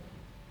fear?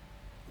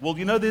 Well,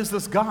 you know, there's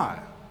this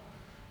guy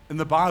in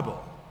the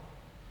Bible,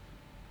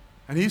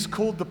 and he's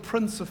called the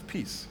Prince of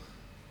Peace.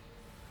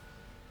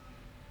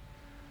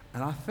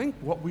 And I think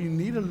what we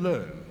need to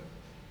learn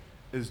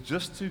is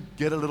just to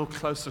get a little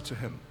closer to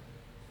him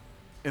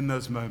in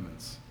those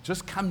moments.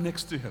 Just come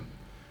next to him.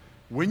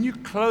 When you're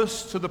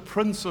close to the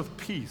Prince of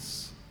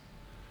Peace,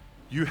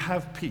 you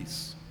have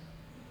peace.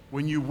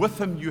 When you're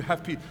with him, you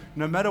have peace.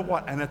 No matter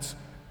what, and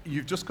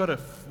you've just got to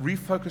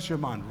refocus your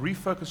mind,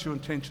 refocus your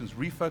intentions,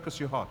 refocus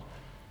your heart.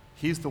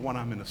 He's the one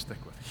I'm going to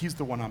stick with. He's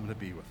the one I'm going to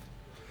be with.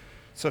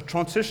 So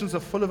transitions are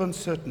full of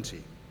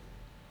uncertainty.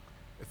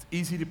 It's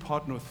easy to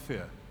partner with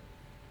fear.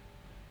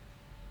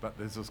 But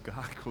there's this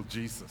guy called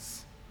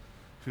Jesus,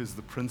 who's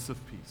the Prince of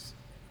Peace.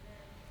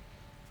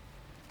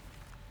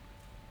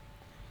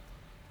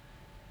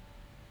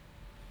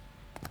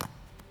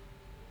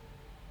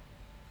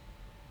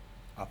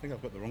 I think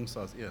I've got the wrong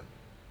size ear.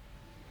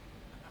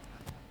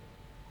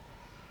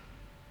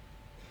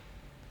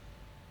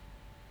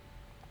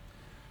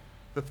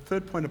 The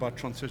third point about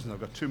transitions, I've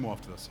got two more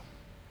after this,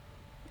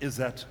 is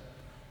that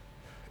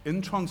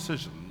in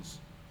transitions,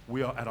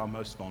 we are at our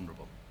most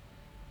vulnerable.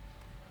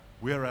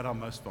 We are at our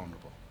most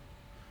vulnerable.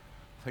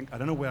 I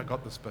don't know where I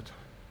got this, but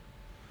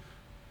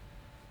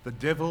the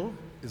devil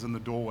is in the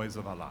doorways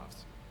of our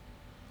lives.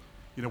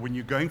 You know, when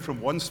you're going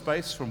from one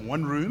space, from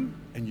one room,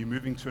 and you're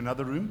moving to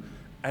another room,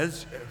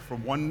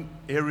 from one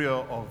area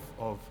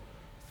of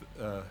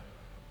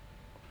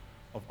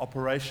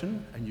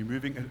operation, and you're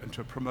moving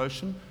into a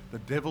promotion, the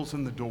devil's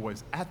in the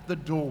doorways. At the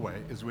doorway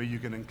is where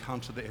you're going to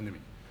encounter the enemy.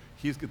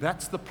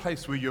 That's the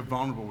place where you're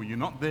vulnerable, where you're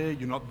not there,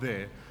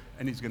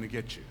 and he's going to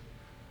get you.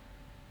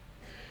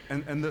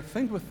 And the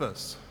thing with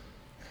this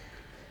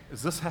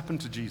is this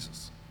happened to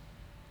Jesus.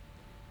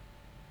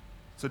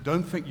 So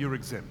don't think you're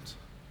exempt.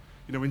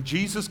 You know, when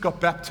Jesus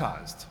got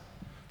baptized,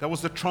 that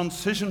was the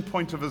transition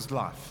point of his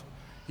life.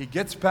 He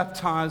gets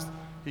baptized,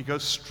 he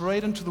goes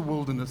straight into the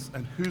wilderness,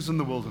 and who's in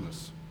the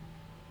wilderness?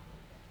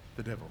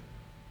 The devil.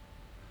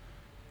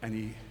 And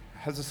he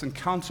has this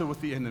encounter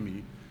with the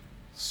enemy,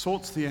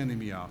 sorts the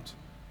enemy out,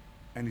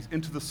 and he's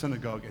into the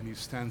synagogue, and he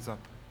stands up,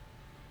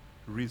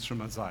 reads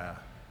from Isaiah,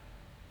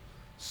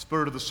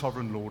 Spirit of the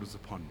Sovereign Lord is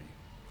upon me.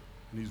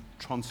 And he's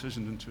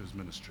transitioned into his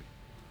ministry.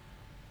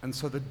 And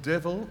so the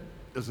devil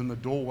is in the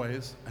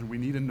doorways, and we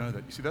need to know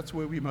that. You see, that's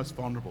where we're most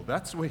vulnerable.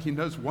 That's where he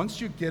knows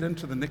once you get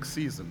into the next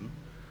season,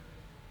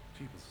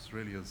 this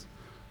really is.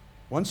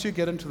 Once you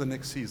get into the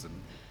next season,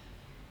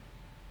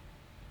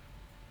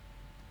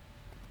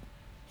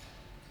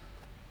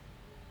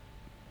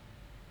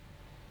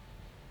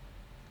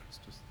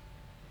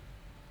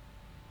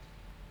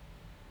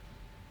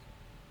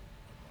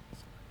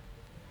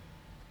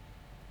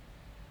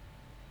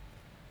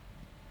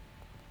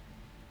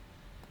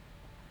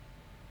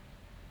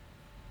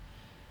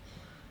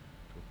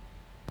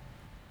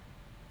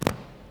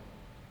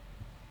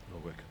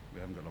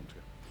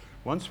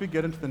 once we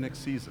get into the next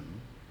season,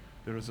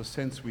 there is a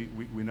sense we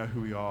know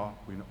who we are,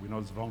 we're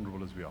not as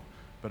vulnerable as we are.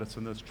 But it's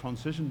in those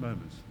transition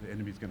moments the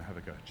enemy's going to have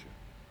a go at you.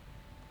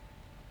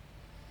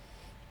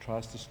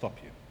 Tries to stop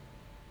you.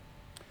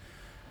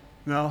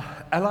 Now,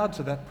 allied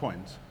to that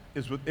point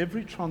is with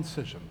every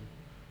transition,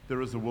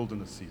 there is a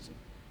wilderness season.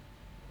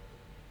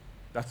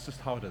 That's just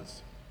how it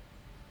is.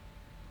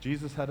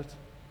 Jesus had it,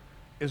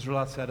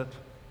 Israelites had it,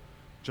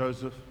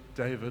 Joseph,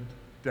 David,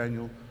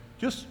 Daniel.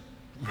 Just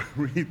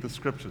read the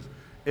scriptures.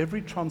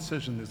 Every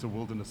transition is a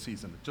wilderness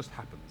season. It just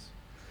happens.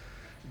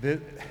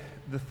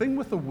 The thing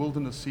with the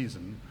wilderness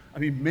season, I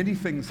mean, many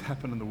things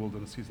happen in the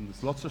wilderness season.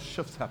 There's lots of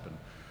shifts happen.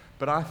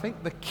 But I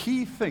think the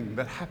key thing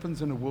that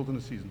happens in a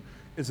wilderness season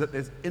is that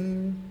there's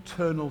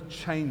internal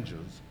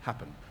changes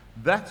happen.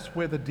 That's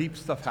where the deep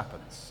stuff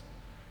happens.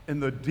 In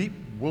the deep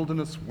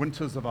wilderness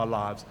winters of our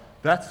lives,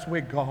 that's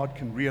where God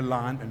can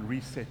realign and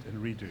reset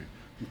and redo.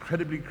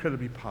 Incredibly,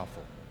 incredibly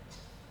powerful.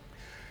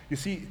 You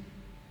see,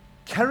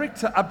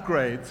 character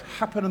upgrades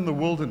happen in the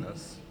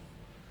wilderness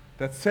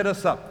that set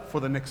us up for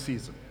the next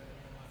season.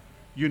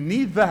 You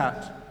need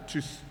that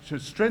to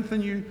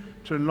strengthen you,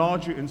 to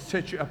enlarge you, and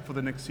set you up for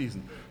the next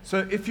season.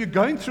 So if you're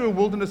going through a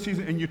wilderness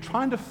season and you're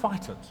trying to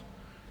fight it,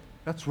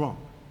 that's wrong.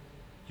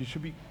 You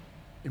should be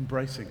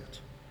embracing it.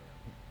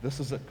 This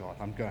is it, God.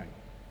 I'm going.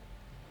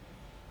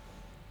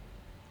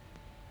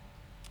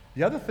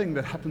 The other thing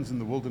that happens in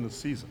the wilderness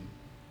season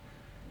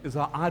is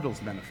our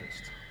idols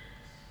manifest.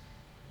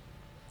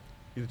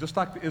 You know, just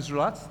like the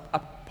Israelites,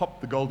 up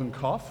popped the golden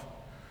calf.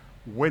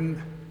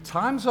 When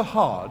times are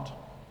hard,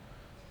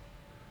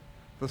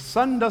 the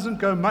sun doesn't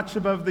go much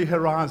above the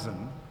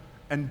horizon,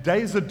 and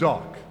days are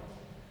dark,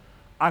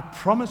 I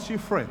promise you,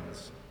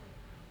 friends,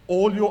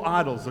 all your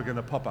idols are going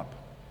to pop up.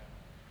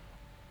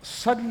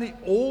 Suddenly,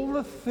 all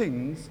the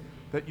things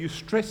that you're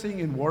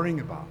stressing and worrying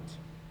about,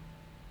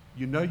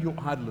 you know your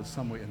idol is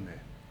somewhere in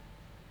there.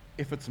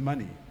 If it's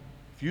money,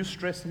 if you're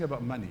stressing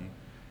about money,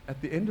 at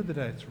the end of the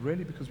day, it's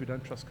really because we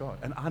don't trust God.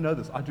 And I know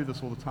this. I do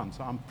this all the time.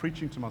 So I'm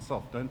preaching to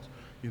myself.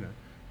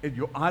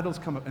 Your idols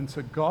come up. And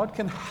so God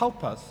can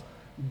help us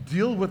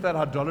deal with that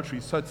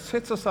idolatry. So it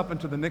sets us up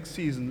into the next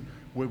season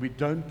where we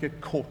don't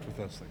get caught with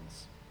those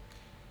things.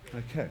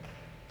 Okay.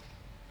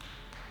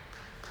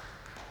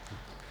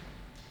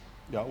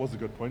 Yeah, it was a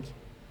good point.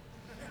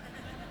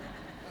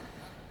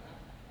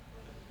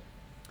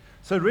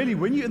 So really,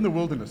 when you're in the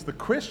wilderness, the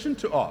question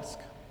to ask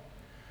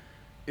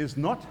is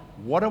not,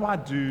 what do I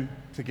do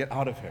to get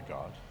out of here,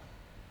 God?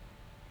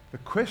 The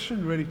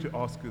question really to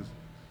ask is,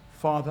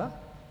 Father,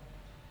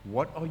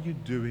 what are you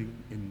doing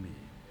in me?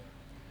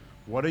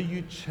 What are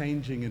you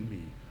changing in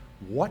me?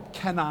 What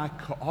can I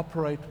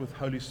cooperate with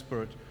Holy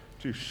Spirit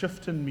to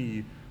shift in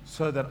me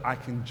so that I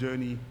can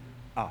journey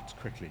out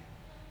quickly?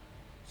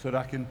 So that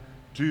I can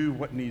do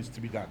what needs to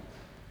be done.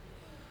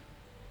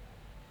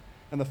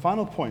 And the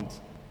final point,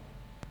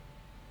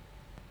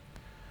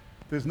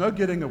 there's no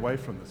getting away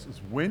from this, is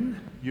when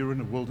you're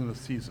in a wilderness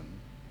season,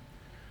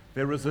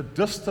 there is a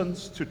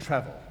distance to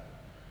travel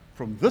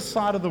from this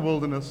side of the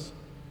wilderness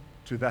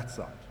to that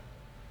side.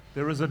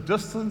 There is a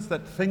distance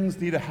that things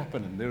need to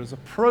happen in. There is a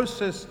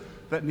process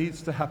that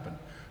needs to happen.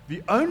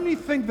 The only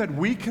thing that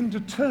we can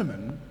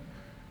determine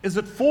is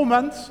it 4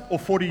 months or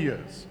 40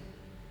 years.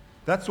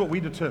 That's what we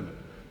determine.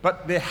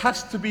 But there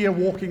has to be a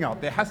walking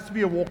out. There has to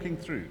be a walking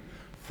through.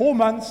 4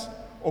 months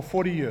or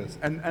 40 years.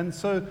 And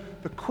so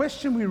the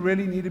question we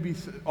really need to be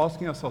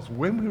asking ourselves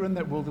when we're in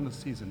that wilderness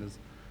season is,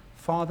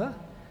 Father,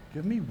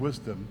 give me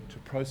wisdom to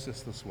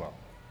process this well.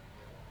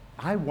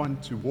 I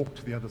want to walk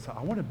to the other side.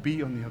 I want to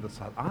be on the other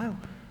side.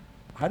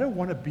 I don't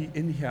want to be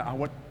in here. I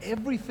want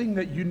everything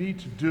that you need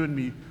to do in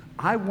me,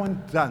 I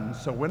want done.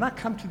 So when I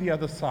come to the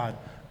other side,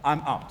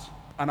 I'm out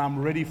and I'm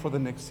ready for the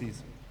next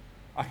season.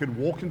 I can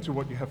walk into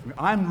what you have for me.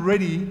 I'm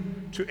ready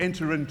to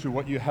enter into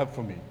what you have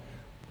for me.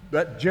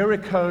 That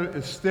Jericho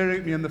is staring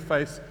at me in the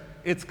face.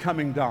 It's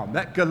coming down.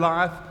 That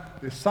Goliath,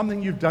 there's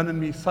something you've done in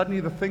me. Suddenly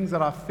the things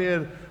that I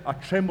feared, I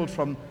trembled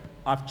from,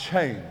 I've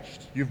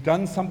changed. You've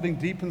done something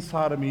deep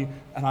inside of me,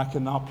 and I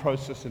can now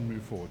process and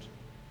move forward.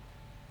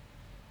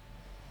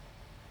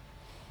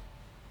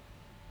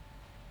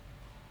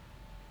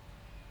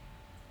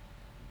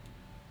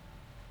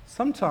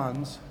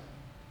 Sometimes,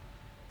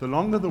 the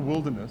longer the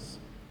wilderness,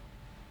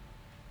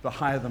 the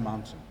higher the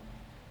mountain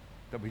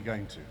that we're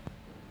going to.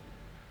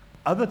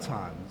 Other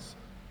times,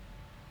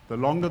 the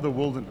longer the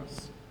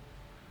wilderness,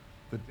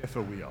 the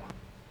deafer we are.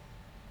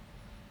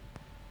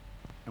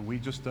 And we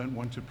just don't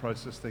want to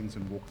process things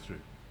and walk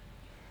through.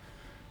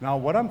 Now,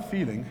 what I'm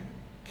feeling,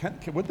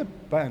 with the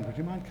band, would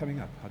you mind coming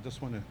up?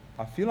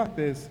 I feel like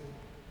there's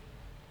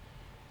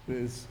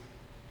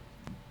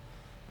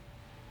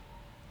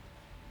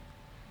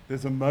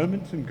a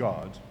moment in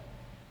God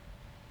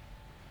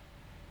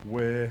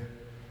where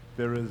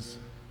there is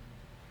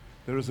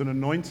an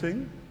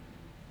anointing,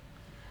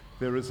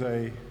 there is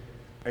a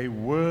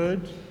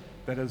word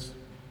that is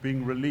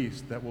being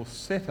released that will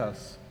set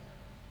us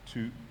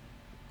to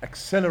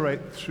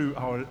accelerate through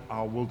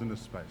our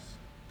wilderness space.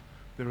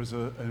 There is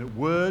a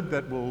word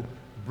that will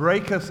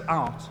break us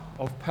out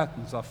of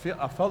patterns. I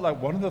felt like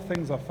one of the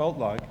things I felt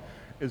like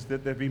is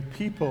that there have been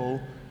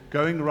people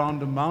going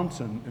around a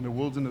mountain in a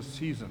wilderness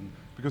season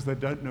because they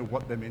don't know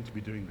what they're meant to be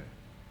doing there.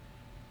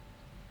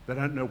 They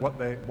don't know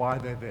why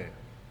they're there.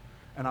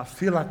 And I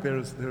feel like there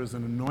is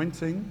an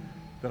anointing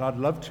that I'd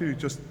love to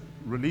just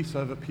release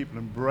over people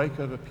and break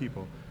over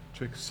people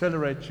to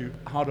accelerate you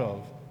out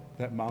of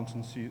that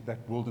that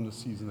wilderness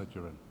season that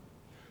you're in.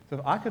 So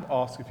if I could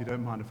ask, if you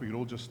don't mind, if we could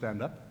all just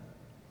stand up.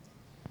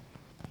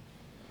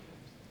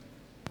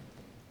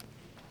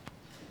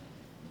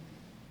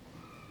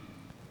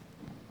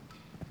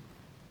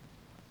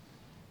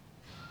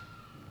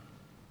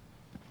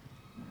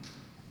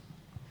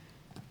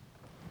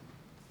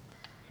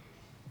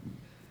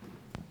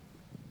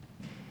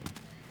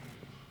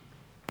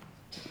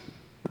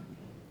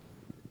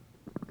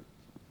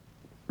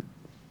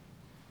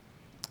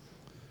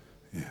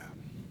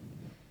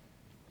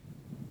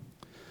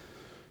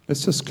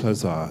 Let's just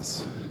close our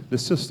eyes.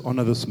 Let's just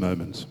honor this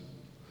moment.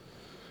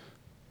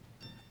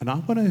 And I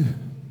want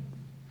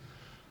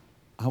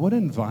to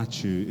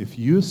invite you, if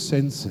you're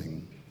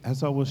sensing,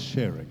 as I was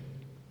sharing,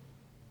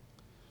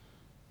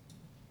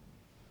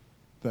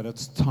 that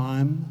it's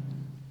time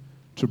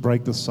to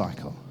break the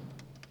cycle.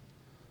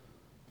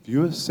 If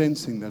you're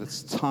sensing that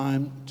it's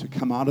time to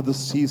come out of the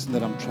season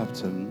that I'm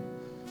trapped in,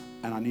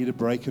 and I need to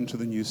break into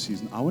the new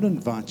season, I would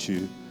invite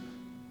you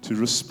to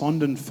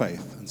respond in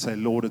faith and say,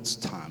 Lord, it's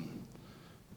time.